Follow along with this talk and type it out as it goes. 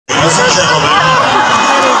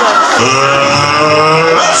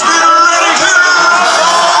Let's get ready to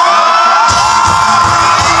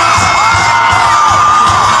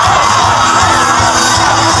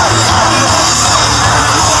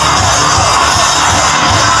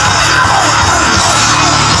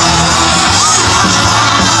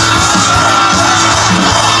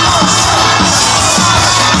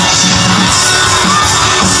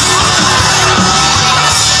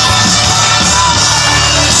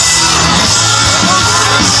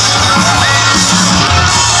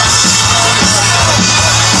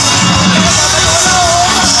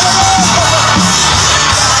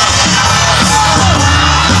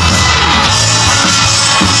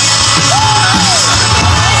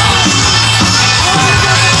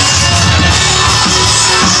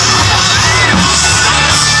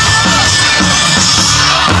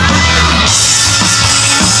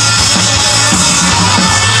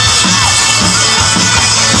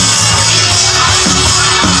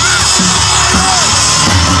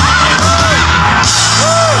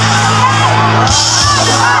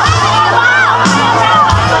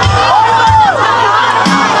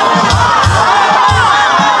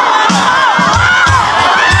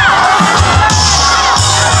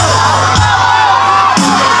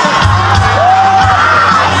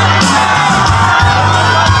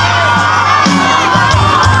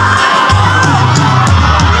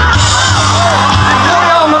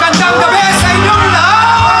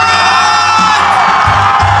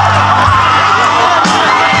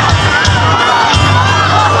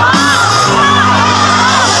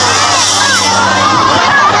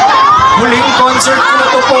concert ko na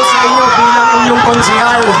to po sa inyo bilang inyong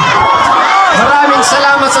konsihal. Maraming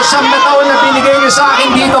salamat sa 9 na taon na binigay niyo sa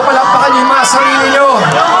akin dito. Palakpakan niyo yung mga sarili niyo.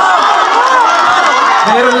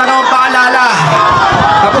 Meron lang akong paalala.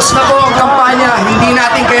 Tapos na po ang kampanya. Hindi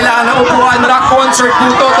natin kailangan ng upuan. Rock concert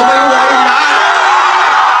dito. Tumayo kayong lahat.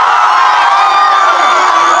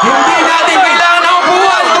 Hindi natin kailangan ng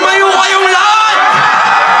upuan. Tumayo kayong lahat.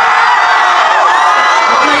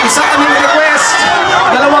 At may isa kaming request.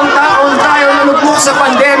 2 taon tayo nalugmok sa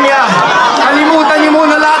pandemya. Kalimutan niyo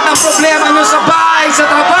muna lahat ng problema niyo sa bahay, sa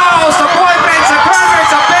trabaho, sa boyfriend, sa girlfriend,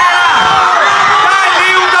 sa pera. Dahil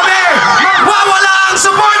ngayong gabi, magwawala ang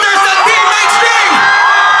supporters ng Team XP!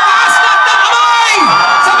 Taas lang na kamay!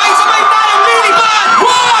 Sabay-sabay tayong lilipad!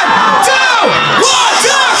 1, 2! 1,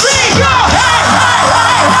 2, 3, go! Hey! Hey!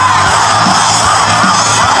 Hey!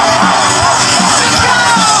 Let's go!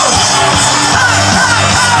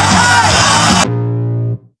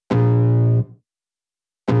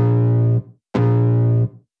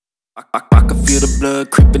 I can feel the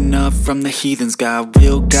blood creeping up from the heathens. Got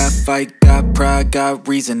will, got fight, got pride, got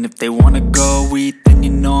reason. If they wanna go eat, then you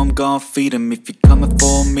know I'm gon' feed them. If you're coming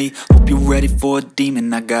for me, hope you're ready for a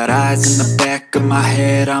demon. I got eyes in the back of my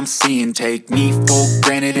head, I'm seeing. Take me for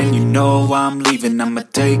granted and you know I'm leaving. I'ma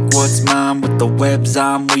take what's mine with the webs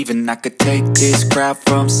I'm weaving. I could take this crowd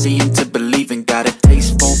from seeing to believing. Got a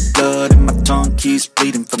taste for blood and my tongue keeps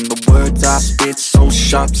bleeding. From the words I spit, so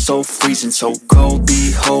sharp, so freezing. So cold,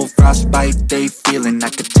 behold, frostbite they feeling. I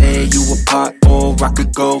could tear you apart or I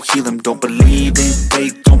could go heal them. Don't believe in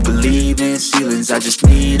fate, don't believe in ceilings. I just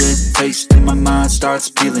need a taste and my mind starts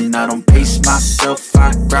peeling. I don't pace myself,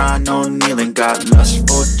 I grind on kneeling. Got lust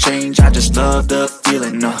for change, I just love the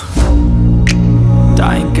feeling.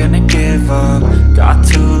 I ain't gonna give up. Got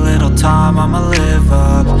too little time, I'ma live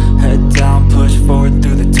up. Head down, push forward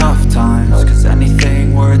through the tough times. Cause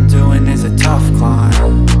anything worth doing is a tough climb.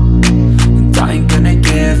 And I ain't gonna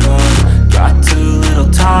give up. Got too little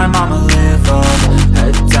time, I'ma live up.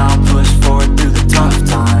 Head down, push forward through the tough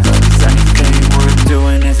times. Cause anything worth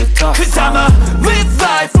doing is a tough climb. Cause I'ma live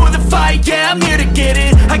life for the fight, yeah, I'm here to get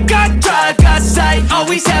it. I got drive, got sight,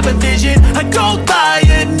 always have a vision. I go by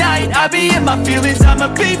at night, I be in my feelings. I'ma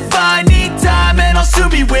be fine, need time and I'll soon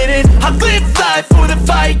be winning. I live life for the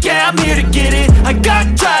fight, yeah, I'm here to get it. I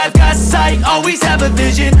got drive, got sight, always have a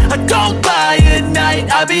vision. I go by at night,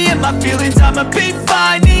 I be in my feelings. I'ma be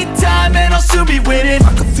fine, need time and I'll soon be winning.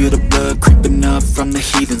 I can feel the blood creeping up from the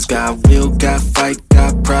heathens. Got will, got fight,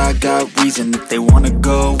 got pride, got reason. If they wanna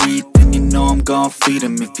go eat, then you know I'm gon' feed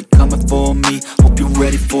them. If you're coming for me, hope you're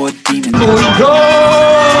ready for a demon. Here we go!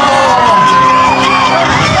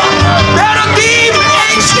 Battle Team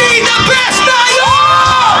HD, the best tayo!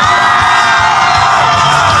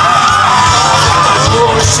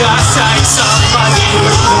 Siya sa isang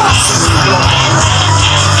pag-ibig.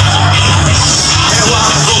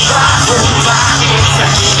 Ewan ko ba kung bakit sa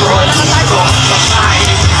likod ko kapay.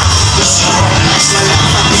 Gusto ko na sila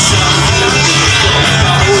pag-isang nilagay ko.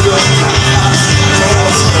 Nahulog na lang.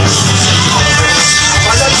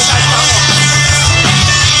 Palagyan ako.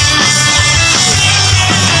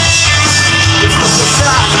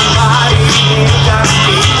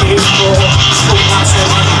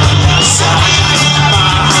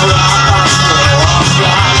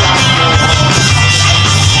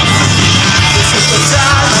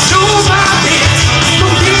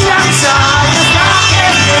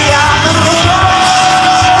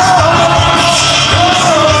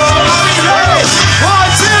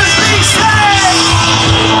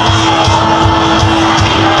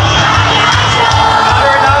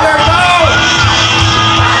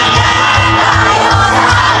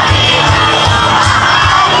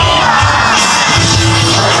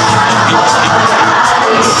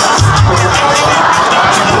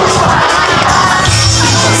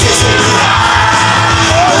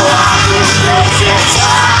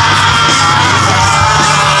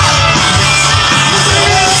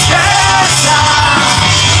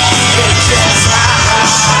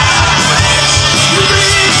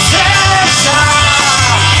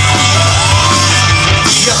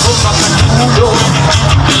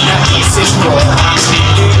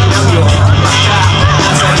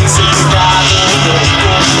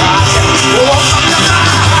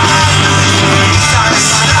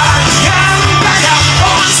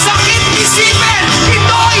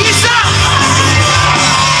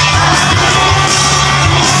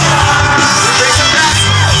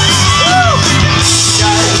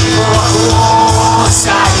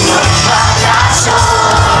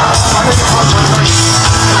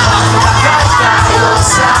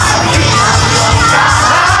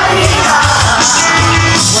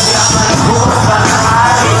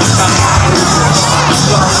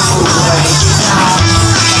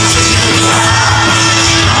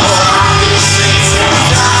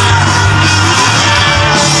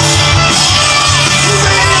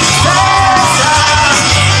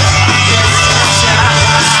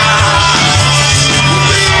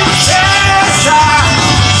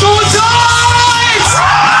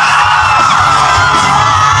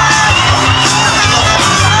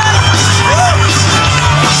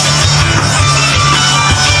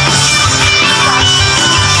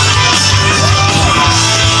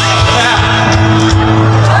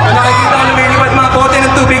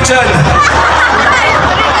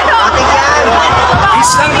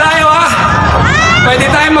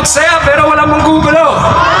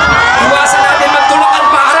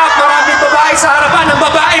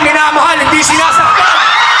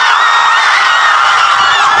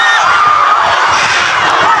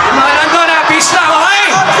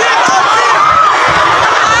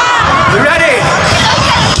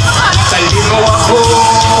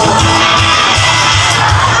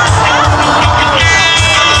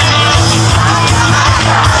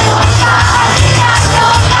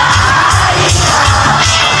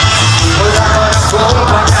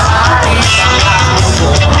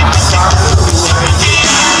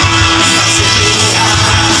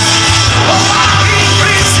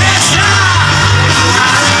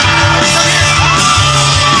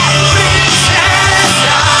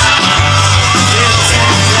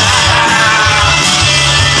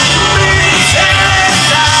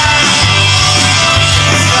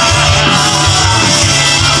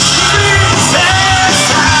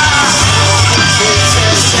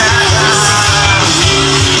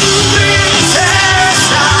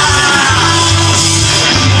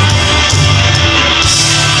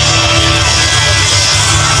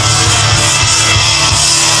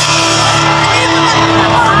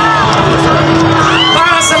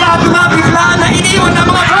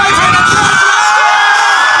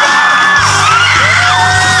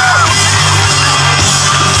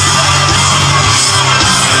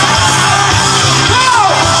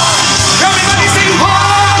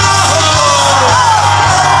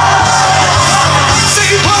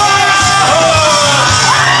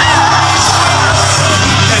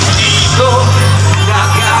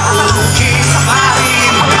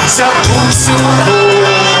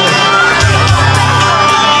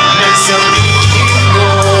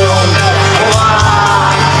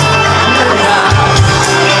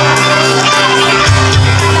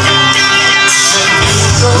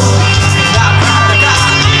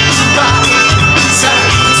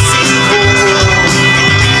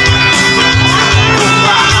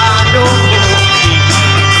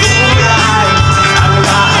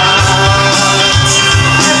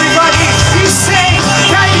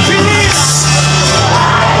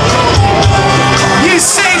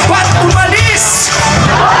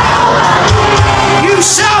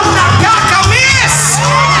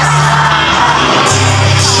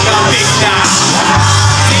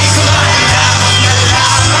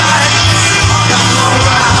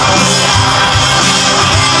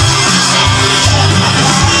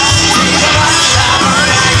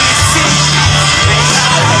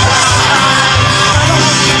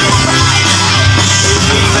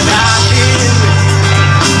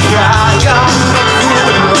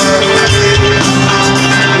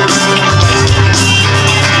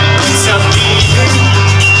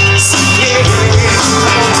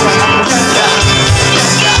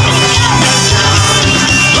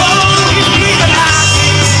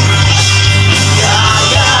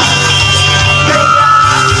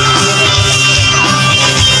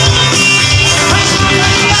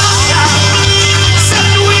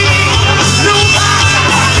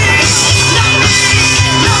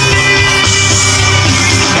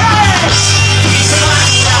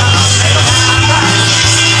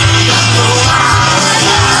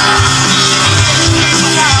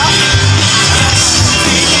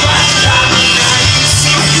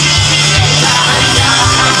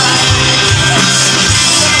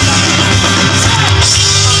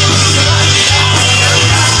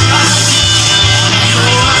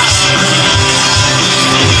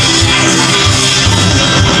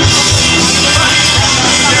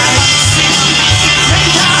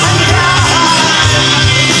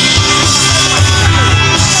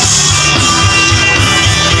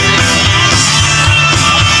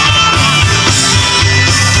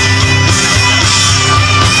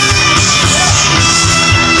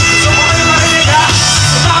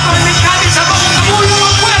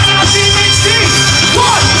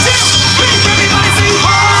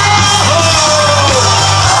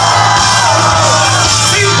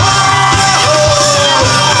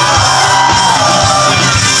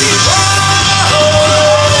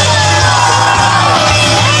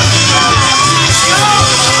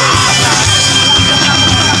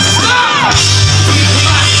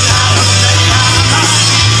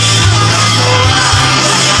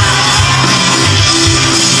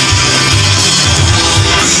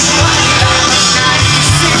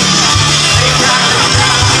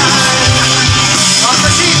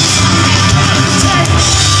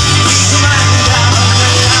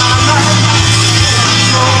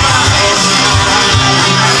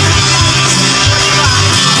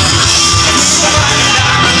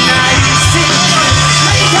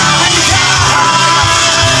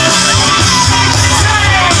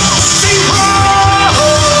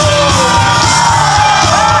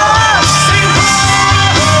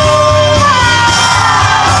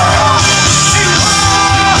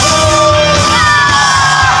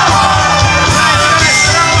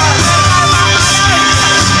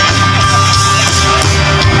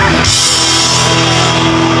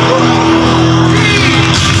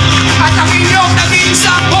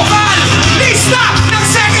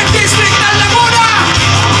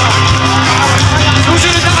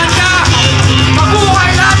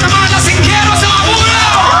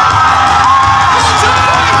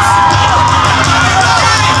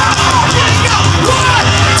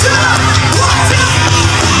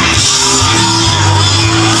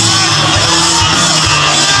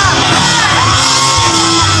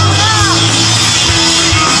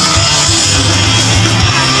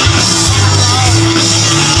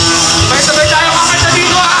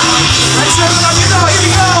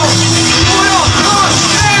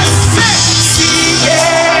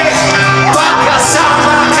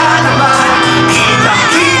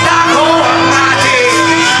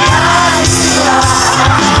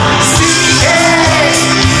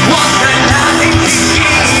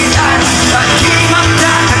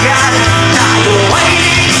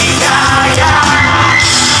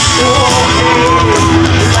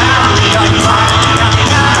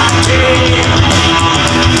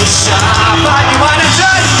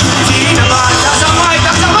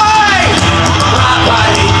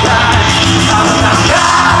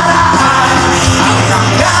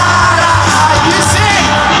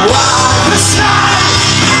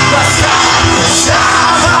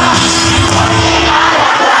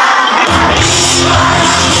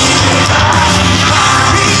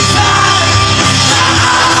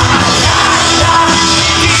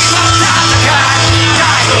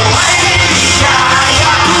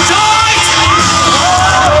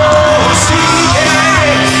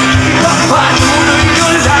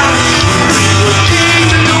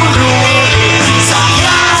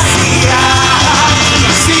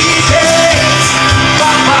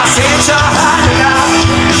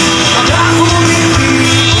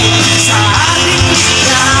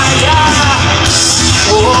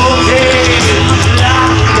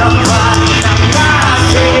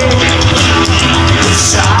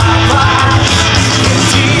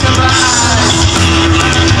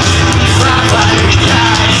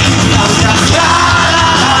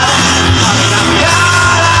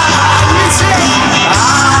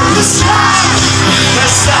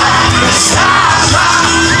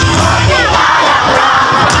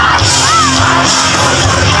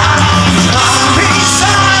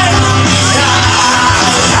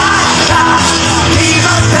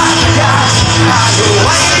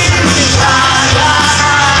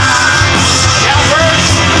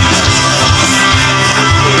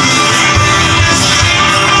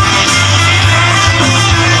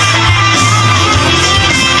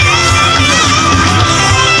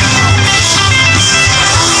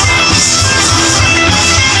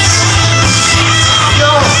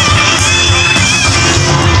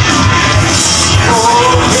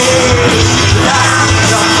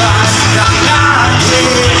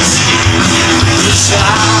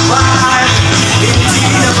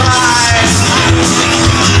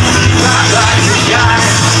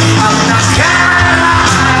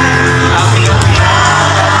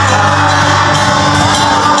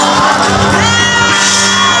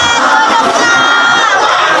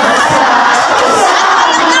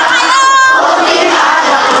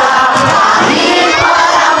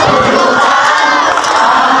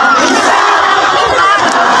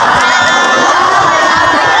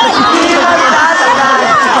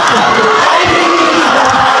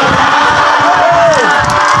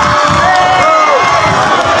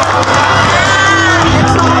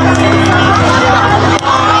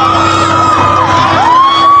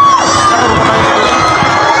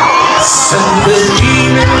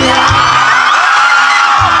 believe in love.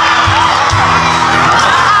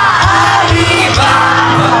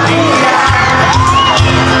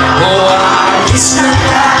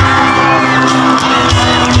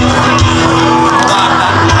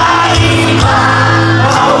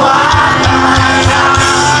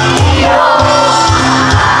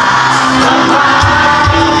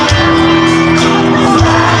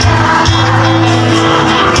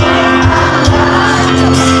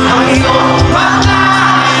 Ang iyong mga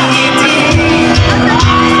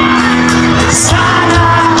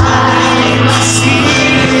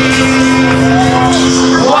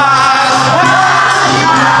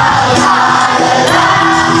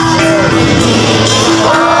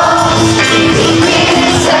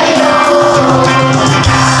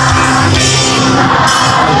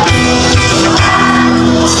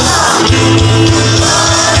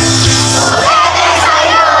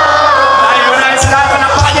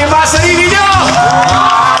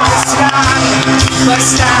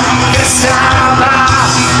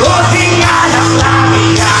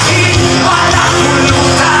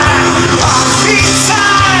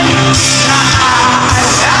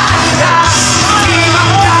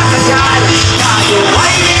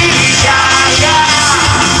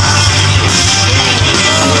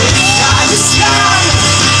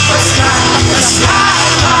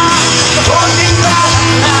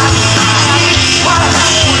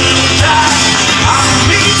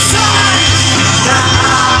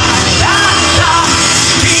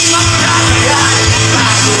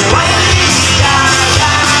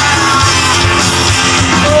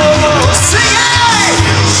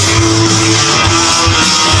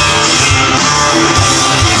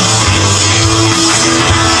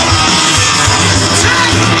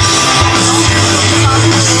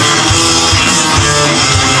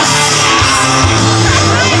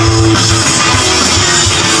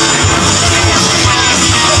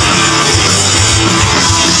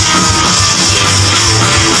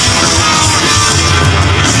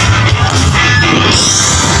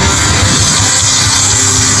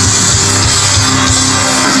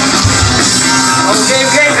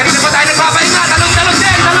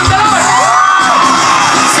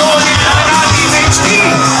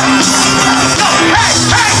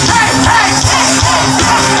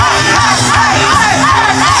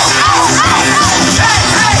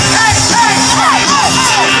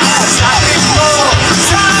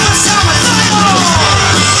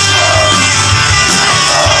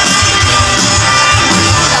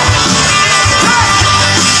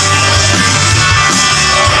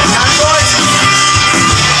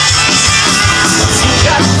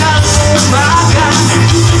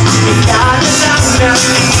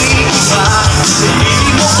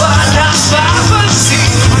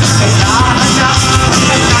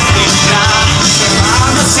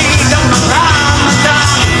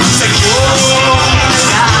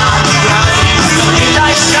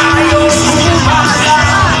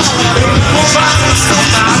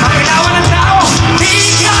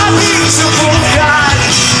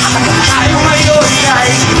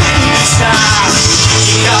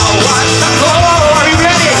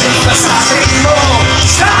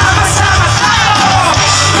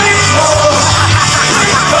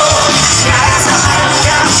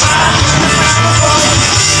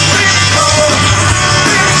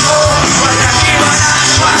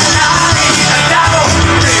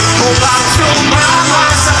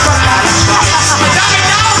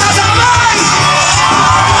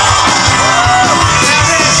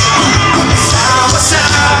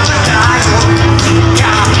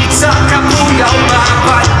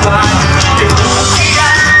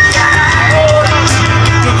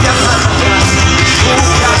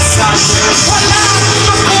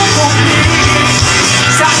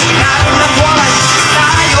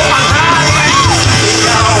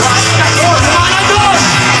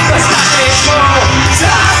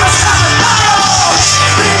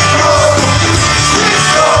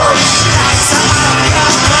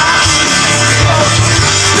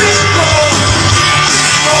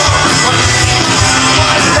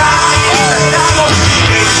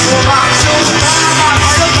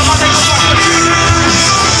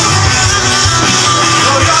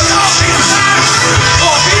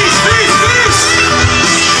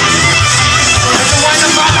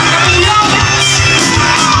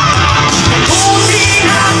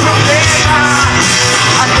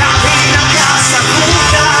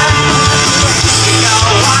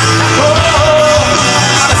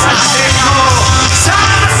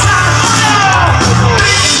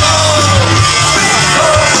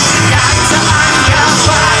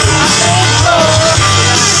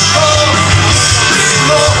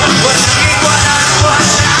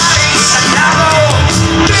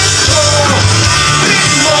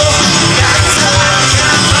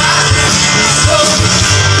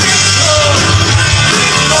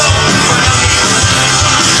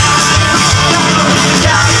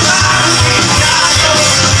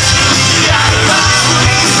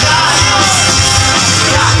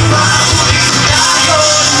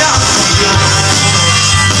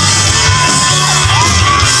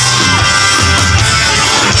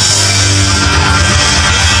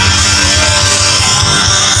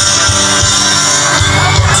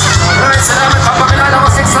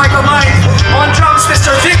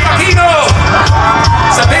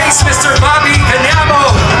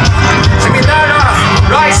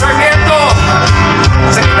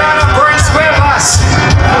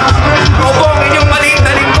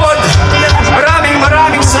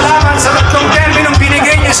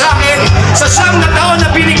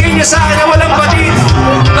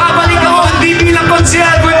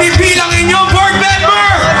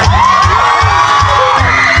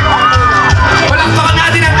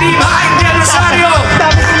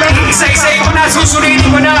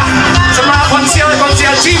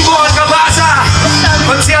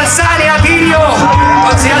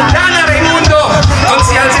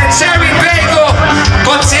Cherry